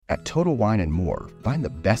At Total Wine & More, find the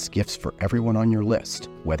best gifts for everyone on your list,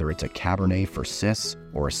 whether it's a Cabernet for Sis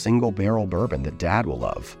or a single barrel bourbon that Dad will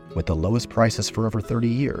love. With the lowest prices for over 30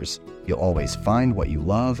 years, you'll always find what you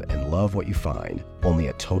love and love what you find. Only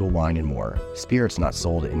at Total Wine & More. Spirits not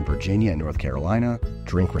sold in Virginia and North Carolina.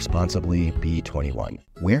 Drink responsibly. B21.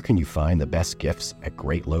 Where can you find the best gifts at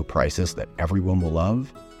great low prices that everyone will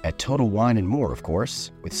love? At Total Wine & More, of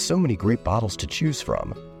course. With so many great bottles to choose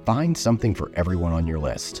from, find something for everyone on your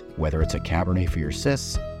list, whether it's a Cabernet for your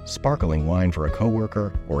sis, sparkling wine for a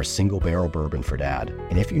coworker, or a single barrel bourbon for Dad.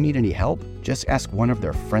 And if you need any help, just ask one of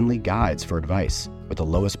their friendly guides for advice. With the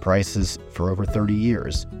lowest prices for over 30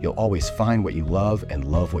 years, you'll always find what you love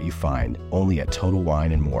and love what you find. Only at Total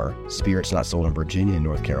Wine & More. Spirits not sold in Virginia and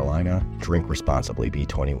North Carolina. Drink responsibly.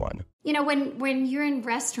 B21. You know, when you're in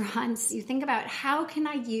restaurants, you think about how can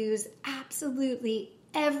I use absolutely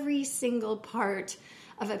every single part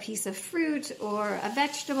of a piece of fruit or a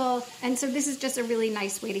vegetable. And so this is just a really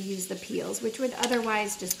nice way to use the peels, which would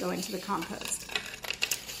otherwise just go into the compost.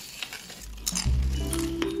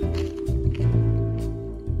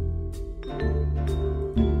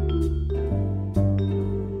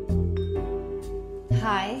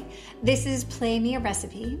 Hi, this is Play Me a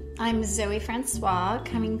Recipe. I'm Zoe Francois,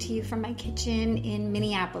 coming to you from my kitchen in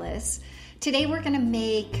Minneapolis. Today we're going to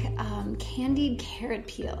make candied carrot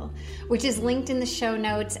peel, which is linked in the show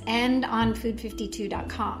notes and on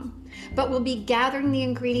food52.com. But we'll be gathering the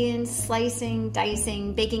ingredients, slicing,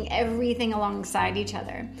 dicing, baking everything alongside each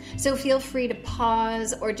other. So feel free to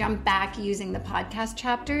pause or jump back using the podcast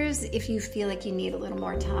chapters if you feel like you need a little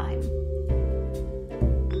more time.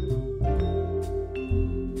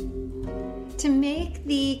 To make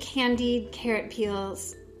the candied carrot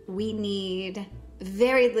peels, we need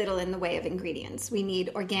very little in the way of ingredients. We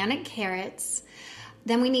need organic carrots.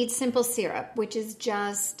 Then we need simple syrup, which is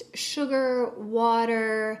just sugar,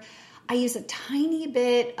 water. I use a tiny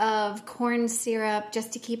bit of corn syrup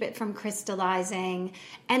just to keep it from crystallizing.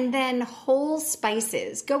 And then whole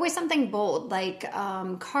spices. Go with something bold like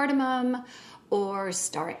cardamom or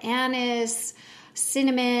star anise,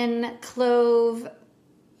 cinnamon, clove,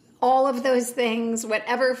 all of those things,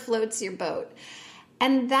 whatever floats your boat.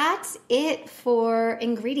 And that's it for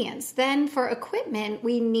ingredients. Then for equipment,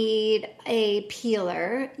 we need a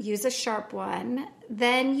peeler. Use a sharp one.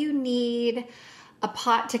 Then you need a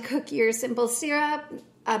pot to cook your simple syrup,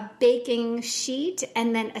 a baking sheet,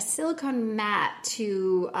 and then a silicone mat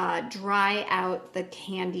to dry out the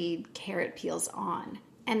candied carrot peels on.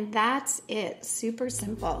 And that's it. Super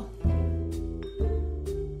simple.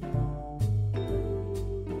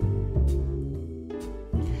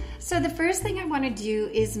 So the first thing I want to do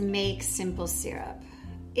is make simple syrup.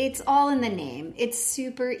 It's all in the name. It's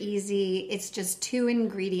super easy. It's just 2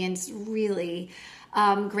 ingredients, really.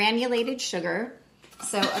 Granulated sugar.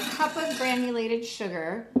 So a cup of granulated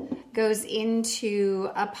sugar goes into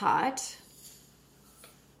a pot.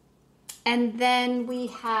 And then we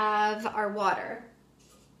have our water.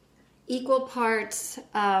 Equal parts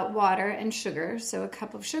water and sugar. So a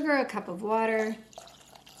cup of sugar, a cup of water.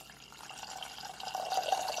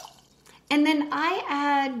 And then I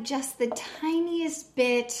add just the tiniest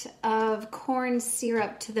bit of corn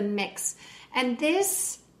syrup to the mix. And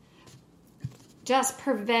this just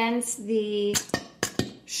prevents the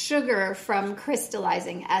sugar from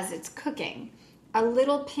crystallizing as it's cooking. A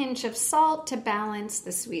little pinch of salt to balance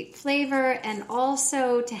the sweet flavor and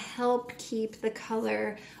also to help keep the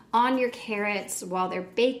color on your carrots while they're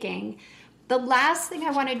baking. The last thing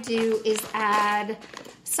I want to do is add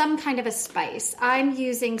some kind of a spice. I'm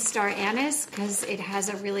using star anise because it has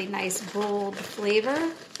a really nice bold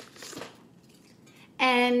flavor.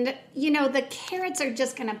 And, you know, the carrots are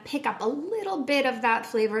just going to pick up a little bit of that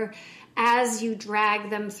flavor as you drag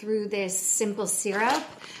them through this simple syrup.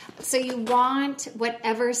 So you want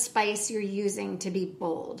whatever spice you're using to be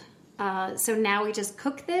bold. So now we just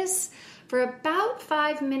cook this for about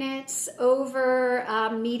 5 minutes over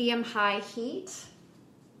medium-high heat.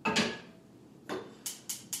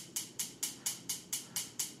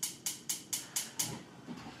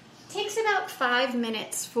 Takes about 5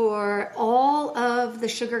 minutes for all of the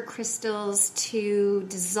sugar crystals to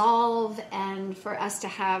dissolve and for us to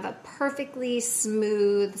have a perfectly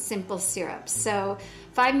smooth, simple syrup. So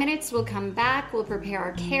 5 minutes, we'll come back, we'll prepare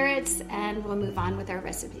our carrots, and we'll move on with our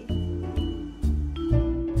recipe.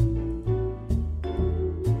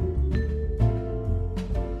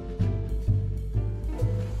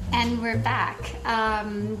 And we're back.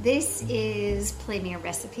 This is Play Me a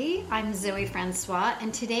Recipe. I'm Zoe Francois,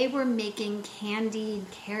 and today we're making candied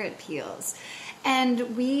carrot peels.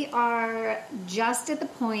 And we are just at the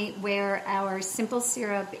point where our simple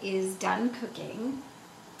syrup is done cooking.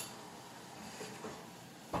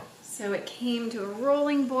 So it came to a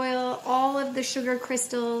rolling boil. All of the sugar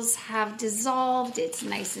crystals have dissolved. It's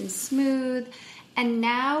nice and smooth. And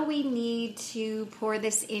now we need to pour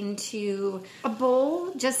this into a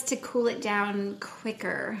bowl just to cool it down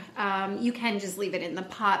quicker. You can just leave it in the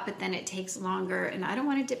pot, but then it takes longer. And I don't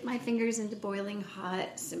want to dip my fingers into boiling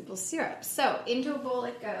hot simple syrup. So into a bowl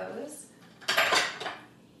it goes.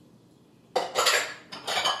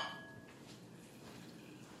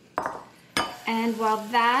 And while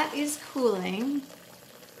that is cooling,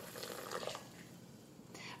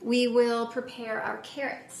 we will prepare our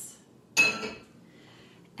carrots.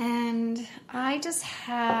 And I just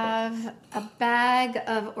have a bag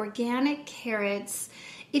of organic carrots.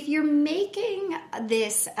 If you're making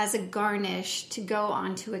this as a garnish to go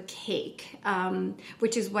onto a cake,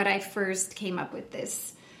 which is what I first came up with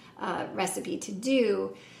this recipe to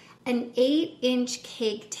do, an 8-inch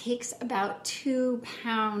cake takes about 2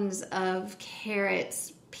 pounds of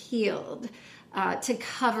carrots peeled to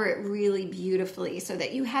cover it really beautifully so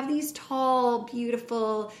that you have these tall,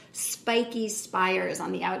 beautiful, spiky spires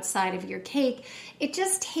on the outside of your cake. It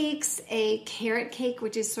just takes a carrot cake,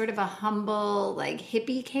 which is sort of a humble, like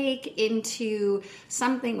hippie cake, into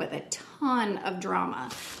something with a ton of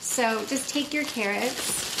drama. So just take your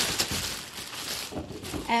carrots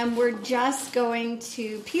and we're just going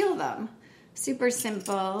to peel them. Super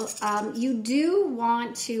simple. You do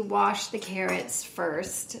want to wash the carrots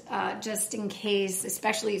first, just in case,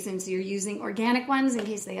 especially since you're using organic ones, in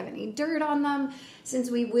case they have any dirt on them. Since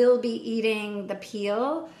we will be eating the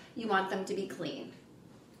peel, you want them to be clean.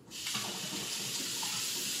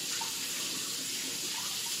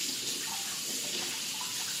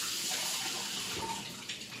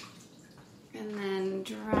 And then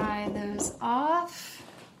dry those off.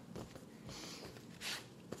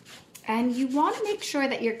 And you want to make sure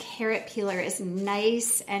that your carrot peeler is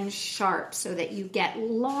nice and sharp so that you get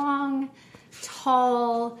long,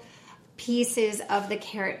 tall pieces of the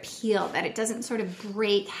carrot peel, that it doesn't sort of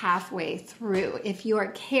break halfway through. If your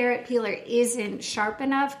carrot peeler isn't sharp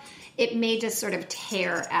enough, it may just sort of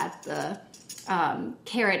tear at the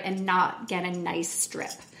carrot and not get a nice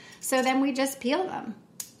strip. So then we just peel them.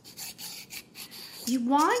 You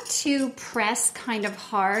want to press kind of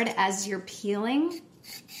hard as you're peeling,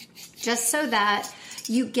 just so that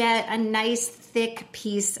you get a nice thick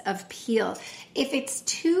piece of peel. If it's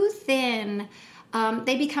too thin,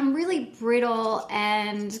 they become really brittle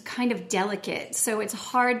and kind of delicate. So it's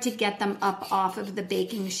hard to get them up off of the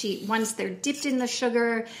baking sheet. Once they're dipped in the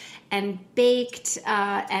sugar and baked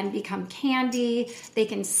and become candy, they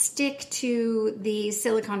can stick to the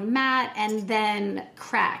silicone mat and then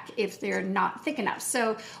crack if they're not thick enough.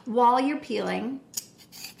 So while you're peeling,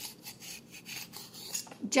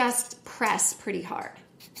 just press pretty hard.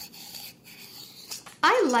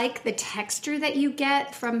 I like the texture that you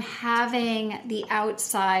get from having the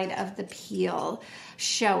outside of the peel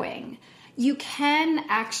showing. You can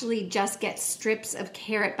actually just get strips of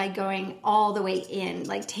carrot by going all the way in,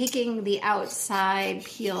 like taking the outside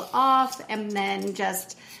peel off and then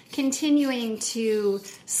just continuing to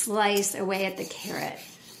slice away at the carrot.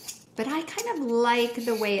 But I kind of like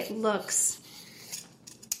the way it looks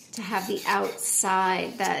to have the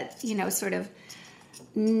outside, that, you know, sort of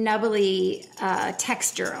nubbly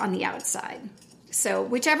texture on the outside. So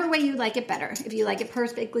whichever way you like it better. If you like it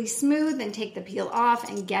perfectly smooth, then take the peel off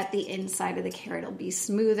and get the inside of the carrot. It'll be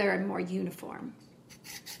smoother and more uniform.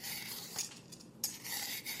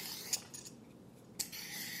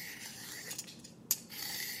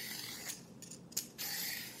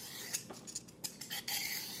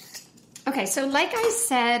 Okay, so like I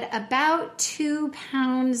said, about 2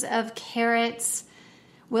 pounds of carrots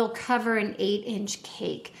will cover an 8-inch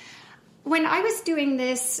cake. When I was doing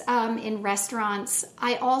this in restaurants,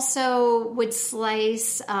 I also would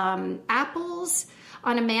slice apples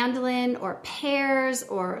on a mandolin, or pears,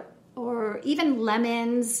 or even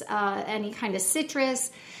lemons, any kind of citrus,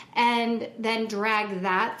 and then drag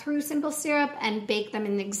that through simple syrup and bake them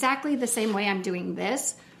in exactly the same way I'm doing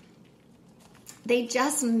this. They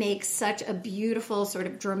just make such a beautiful sort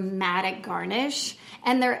of dramatic garnish,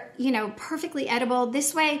 and they're, you know, perfectly edible.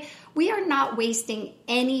 This way, we are not wasting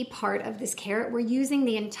any part of this carrot. We're using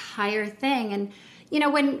the entire thing. And, you know,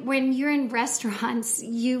 when you're in restaurants,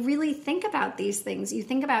 you really think about these things. You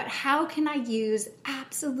think about, how can I use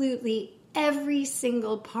absolutely every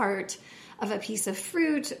single part of a piece of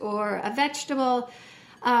fruit or a vegetable?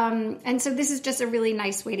 And so this is just a really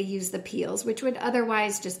nice way to use the peels, which would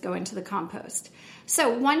otherwise just go into the compost.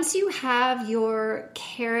 So once you have your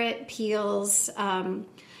carrot peels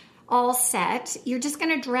all set, you're just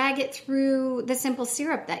going to drag it through the simple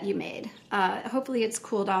syrup that you made. Hopefully it's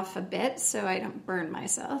cooled off a bit so I don't burn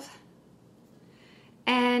myself.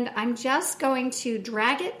 And I'm just going to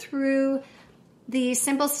drag it through the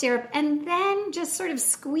simple syrup and then just sort of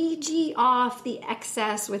squeegee off the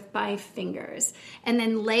excess with my fingers and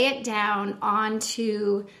then lay it down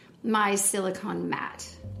onto my silicone mat.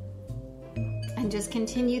 And just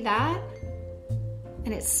continue that.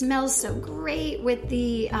 And it smells so great with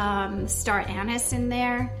the star anise in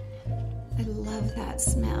there. I love that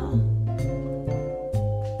smell.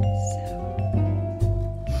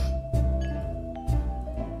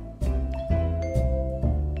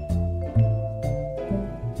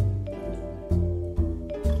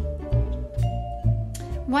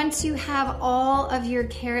 Once you have all of your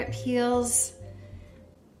carrot peels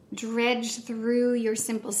dredged through your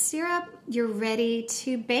simple syrup, you're ready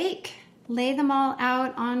to bake. Lay them all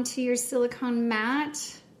out onto your silicone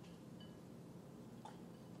mat.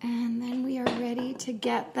 And then we are ready to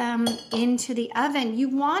get them into the oven. You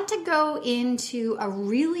want to go into a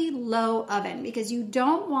really low oven because you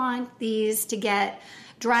don't want these to get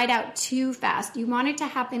dried out too fast. You want it to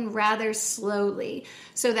happen rather slowly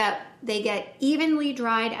so that they get evenly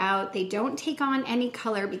dried out. They don't take on any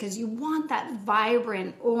color because you want that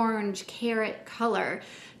vibrant orange carrot color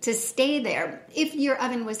to stay there. If your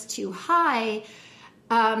oven was too high,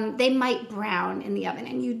 they might brown in the oven,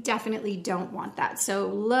 and you definitely don't want that. So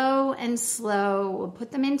low and slow. We'll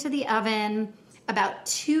put them into the oven about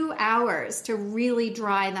 2 hours to really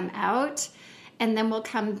dry them out. And then we'll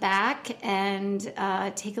come back and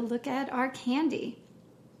take a look at our candy.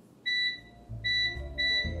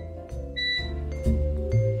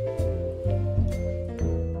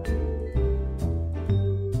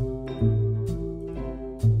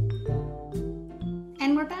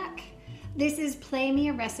 And we're back. This is Play Me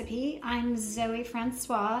a Recipe. I'm Zoe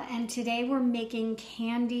Francois, and today we're making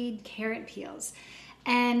candied carrot peels.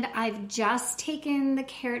 And I've just taken the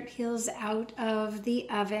carrot peels out of the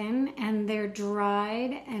oven and they're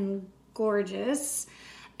dried and gorgeous.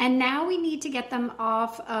 And now we need to get them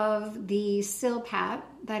off of the silpat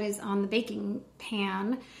that is on the baking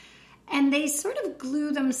pan. And they sort of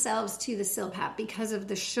glue themselves to the silpat because of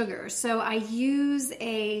the sugar. So I use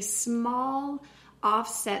a small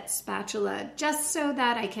offset spatula just so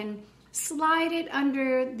that I can slide it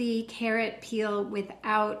under the carrot peel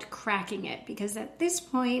without cracking it, because at this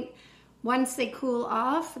point, once they cool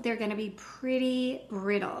off, they're going to be pretty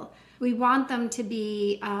brittle. We want them to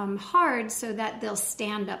be hard so that they'll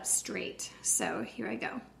stand up straight. So here I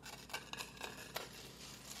go.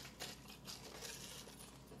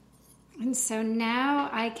 And so now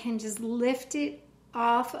I can just lift it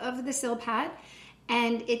off of the silpat,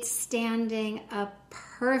 and it's standing up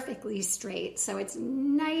perfectly straight. So it's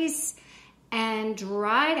nice and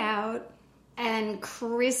dried out and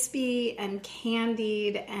crispy and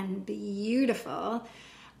candied and beautiful.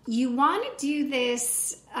 You want to do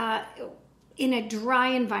this in a dry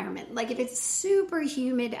environment. Like if it's super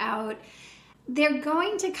humid out, they're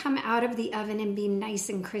going to come out of the oven and be nice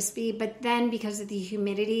and crispy, but then because of the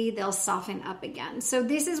humidity, they'll soften up again. So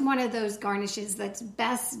this is one of those garnishes that's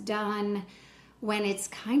best done when it's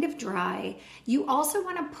kind of dry. You also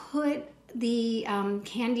want to put the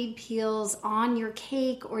candied peels on your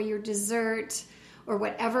cake or your dessert or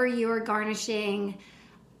whatever you're garnishing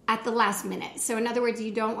at the last minute. So in other words,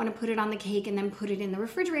 you don't want to put it on the cake and then put it in the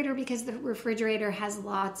refrigerator because the refrigerator has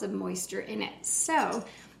lots of moisture in it. So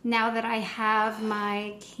now that I have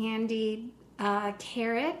my candied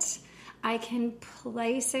carrot, I can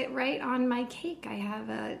place it right on my cake. I have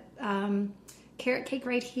a carrot cake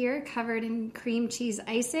right here covered in cream cheese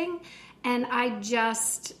icing, and I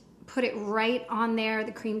just put it right on there.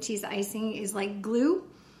 The cream cheese icing is like glue,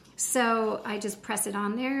 so I just press it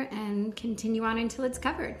on there and continue on until it's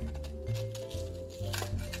covered.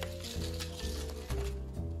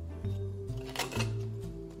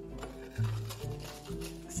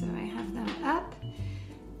 So I have them up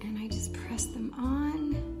and I just press them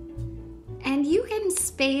on. And you can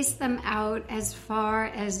space them out as far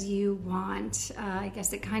as you want. I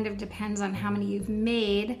guess it kind of depends on how many you've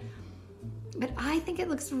made. But I think it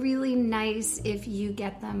looks really nice if you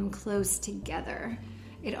get them close together.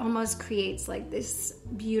 It almost creates like this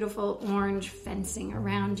beautiful orange fencing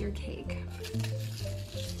around your cake.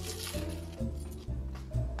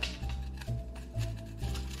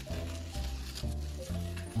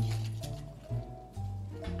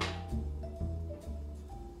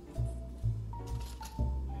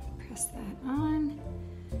 Press that on,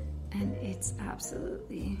 and it's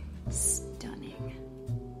absolutely stunning.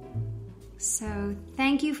 So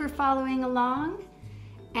thank you for following along.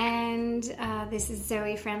 And this is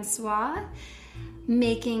Zoe Francois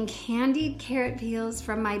making candied carrot peels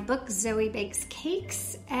from my book, Zoe Bakes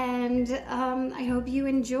Cakes. And I hope you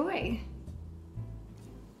enjoy.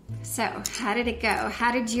 So, how did it go?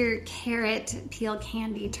 How did your carrot peel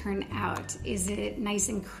candy turn out? Is it nice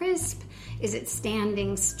and crisp? Is it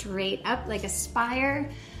standing straight up like a spire?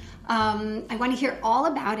 I want to hear all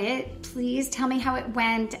about it. Please tell me how it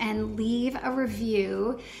went and leave a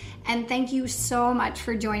review. And thank you so much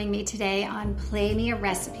for joining me today on Play Me a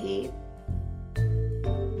Recipe.